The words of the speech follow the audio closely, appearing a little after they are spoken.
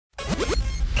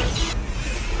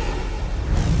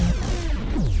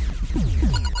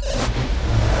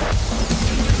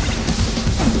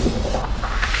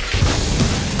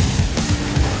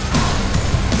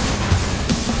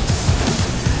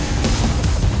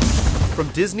From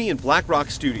Disney and Black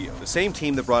Rock Studio, the same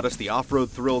team that brought us the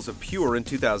off-road thrills of Pure in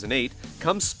 2008,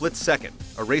 comes Split Second,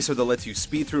 a racer that lets you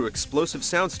speed through explosive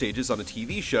sound stages on a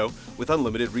TV show with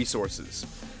unlimited resources.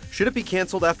 Should it be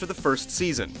canceled after the first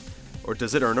season? Or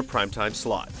does it earn a primetime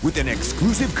slot? With an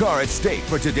exclusive car at stake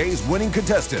for today's winning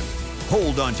contestant,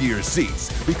 hold on to your seats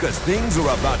because things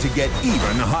are about to get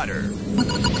even hotter.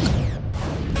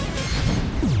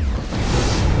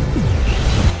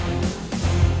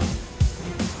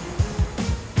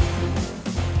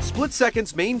 Split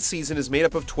Second's main season is made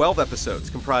up of 12 episodes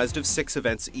comprised of 6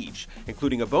 events each,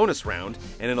 including a bonus round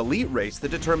and an elite race that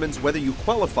determines whether you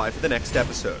qualify for the next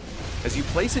episode. As you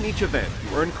place in each event,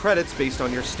 you earn credits based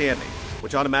on your standing,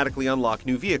 which automatically unlock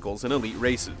new vehicles in elite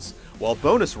races, while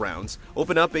bonus rounds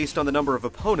open up based on the number of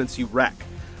opponents you wreck.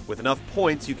 With enough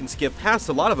points, you can skip past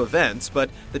a lot of events,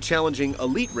 but the challenging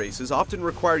elite races often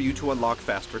require you to unlock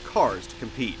faster cars to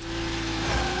compete.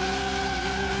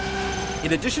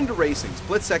 In addition to racing,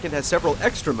 Split Second has several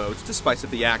extra modes to spice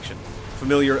up the action.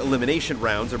 Familiar elimination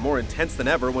rounds are more intense than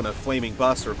ever when a flaming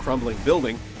bus or crumbling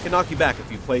building can knock you back a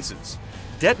few places.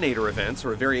 Detonator events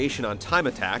are a variation on time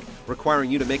attack,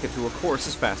 requiring you to make it through a course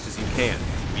as fast as you can,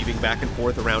 weaving back and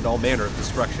forth around all manner of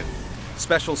destruction.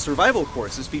 Special survival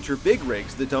courses feature big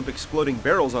rigs that dump exploding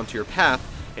barrels onto your path,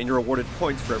 and you're awarded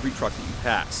points for every truck that you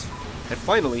pass. And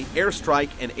finally, Airstrike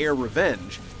and Air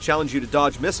Revenge challenge you to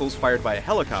dodge missiles fired by a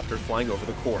helicopter flying over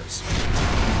the course.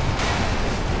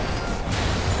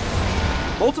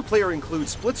 Multiplayer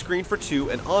includes split screen for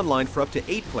 2 and online for up to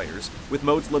 8 players, with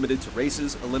modes limited to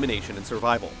races, elimination, and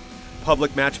survival.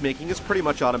 Public matchmaking is pretty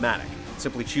much automatic.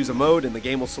 Simply choose a mode and the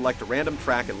game will select a random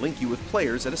track and link you with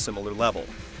players at a similar level.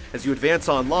 As you advance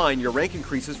online, your rank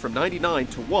increases from 99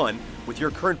 to 1, with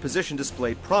your current position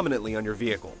displayed prominently on your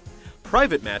vehicle.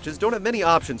 Private matches don't have many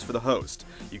options for the host.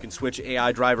 You can switch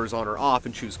AI drivers on or off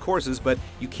and choose courses, but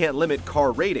you can't limit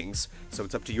car ratings, so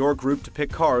it's up to your group to pick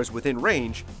cars within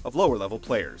range of lower-level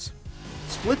players.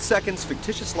 Split Second's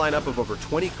fictitious lineup of over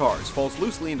 20 cars falls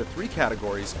loosely into 3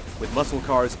 categories, with muscle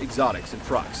cars, exotics, and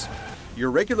trucks.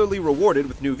 You're regularly rewarded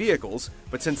with new vehicles,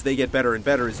 but since they get better and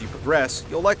better as you progress,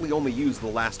 you'll likely only use the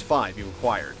last 5 you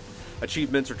acquired.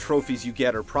 Achievements or trophies you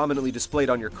get are prominently displayed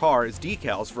on your car as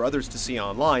decals for others to see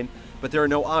online, but there are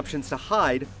no options to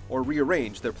hide or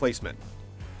rearrange their placement.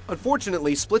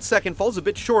 Unfortunately, Split Second falls a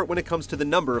bit short when it comes to the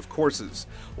number of courses.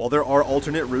 While there are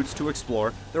alternate routes to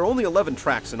explore, there are only 11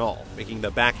 tracks in all, making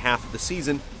the back half of the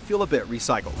season feel a bit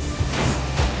recycled.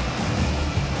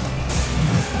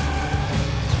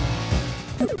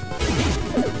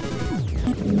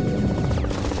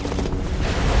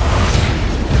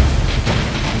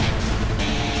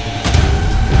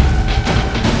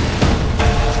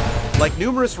 Like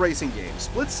numerous racing games,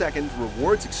 Split Second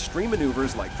rewards extreme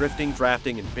maneuvers like drifting,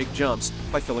 drafting, and big jumps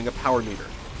by filling a power meter.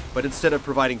 But instead of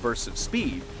providing bursts of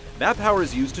speed, that power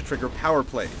is used to trigger power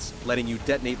plays, letting you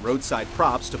detonate roadside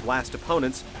props to blast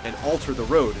opponents and alter the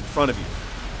road in front of you.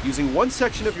 Using one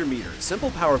section of your meter, simple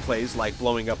power plays like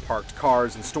blowing up parked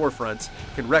cars and storefronts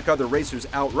can wreck other racers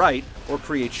outright or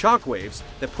create shockwaves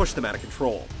that push them out of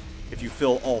control. If you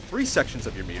fill all 3 sections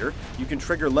of your meter, you can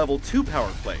trigger level 2 power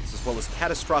plays, as well as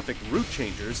catastrophic route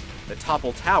changers that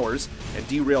topple towers and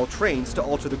derail trains to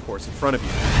alter the course in front of you.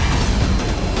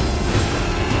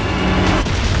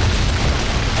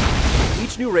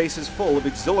 Each new race is full of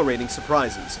exhilarating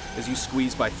surprises, as you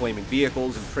squeeze by flaming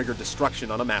vehicles and trigger destruction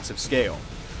on a massive scale.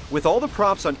 With all the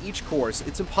props on each course,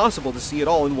 it's impossible to see it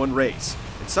all in one race,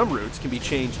 and some routes can be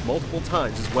changed multiple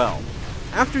times as well.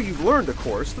 After you've learned a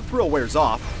course, the thrill wears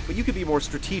off, but you can be more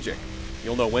strategic.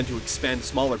 You'll know when to expend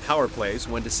smaller power plays,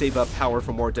 when to save up power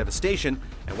for more devastation,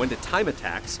 and when to time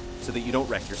attacks so that you don't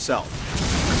wreck yourself.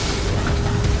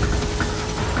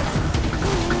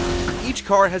 Each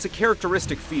car has a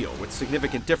characteristic feel with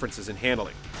significant differences in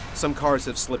handling. Some cars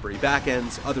have slippery back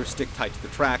ends, others stick tight to the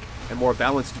track, and more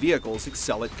balanced vehicles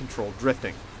excel at controlled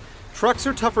drifting. Trucks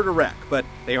are tougher to wreck, but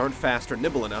they aren't fast or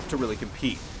nimble enough to really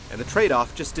compete, and the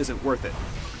trade-off just isn't worth it.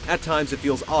 At times it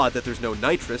feels odd that there's no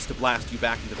nitrous to blast you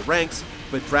back into the ranks,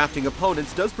 but drafting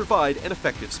opponents does provide an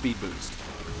effective speed boost.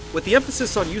 With the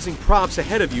emphasis on using props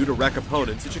ahead of you to wreck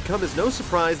opponents, it should come as no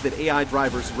surprise that AI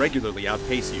drivers regularly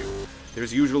outpace you.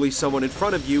 There's usually someone in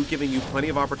front of you giving you plenty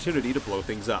of opportunity to blow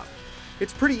things up.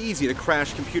 It's pretty easy to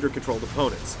crash computer-controlled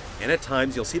opponents, and at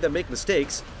times you'll see them make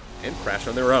mistakes and crash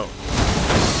on their own.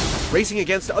 Racing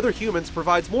against other humans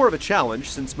provides more of a challenge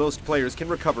since most players can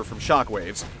recover from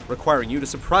shockwaves, requiring you to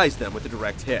surprise them with a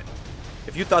direct hit.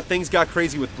 If you thought things got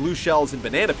crazy with blue shells and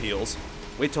banana peels,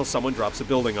 wait till someone drops a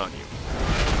building on you.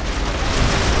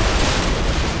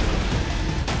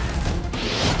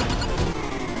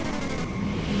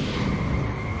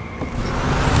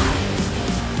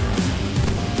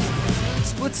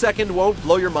 Second won't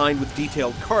blow your mind with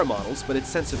detailed car models, but its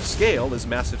sense of scale as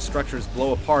massive structures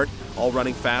blow apart, all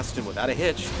running fast and without a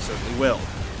hitch, certainly will.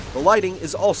 The lighting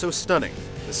is also stunning.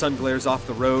 The sun glares off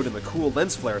the road and the cool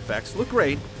lens flare effects look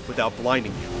great without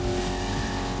blinding you.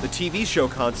 The TV show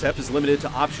concept is limited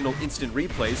to optional instant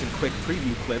replays and quick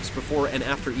preview clips before and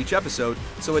after each episode,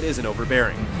 so it isn't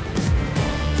overbearing.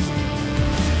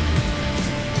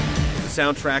 The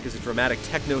soundtrack is a dramatic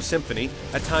techno symphony,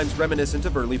 at times reminiscent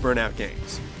of early Burnout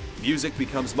games. Music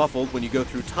becomes muffled when you go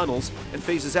through tunnels and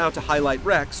phases out to highlight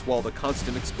wrecks, while the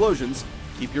constant explosions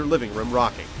keep your living room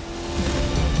rocking.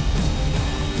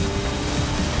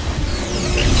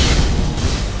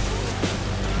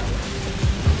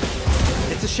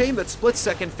 It's a shame that Split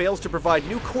Second fails to provide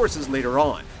new courses later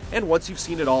on, and once you've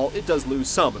seen it all, it does lose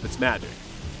some of its magic.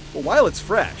 But while it's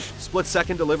fresh, Split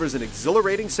Second delivers an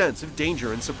exhilarating sense of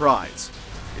danger and surprise.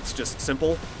 It's just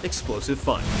simple, explosive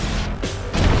fun.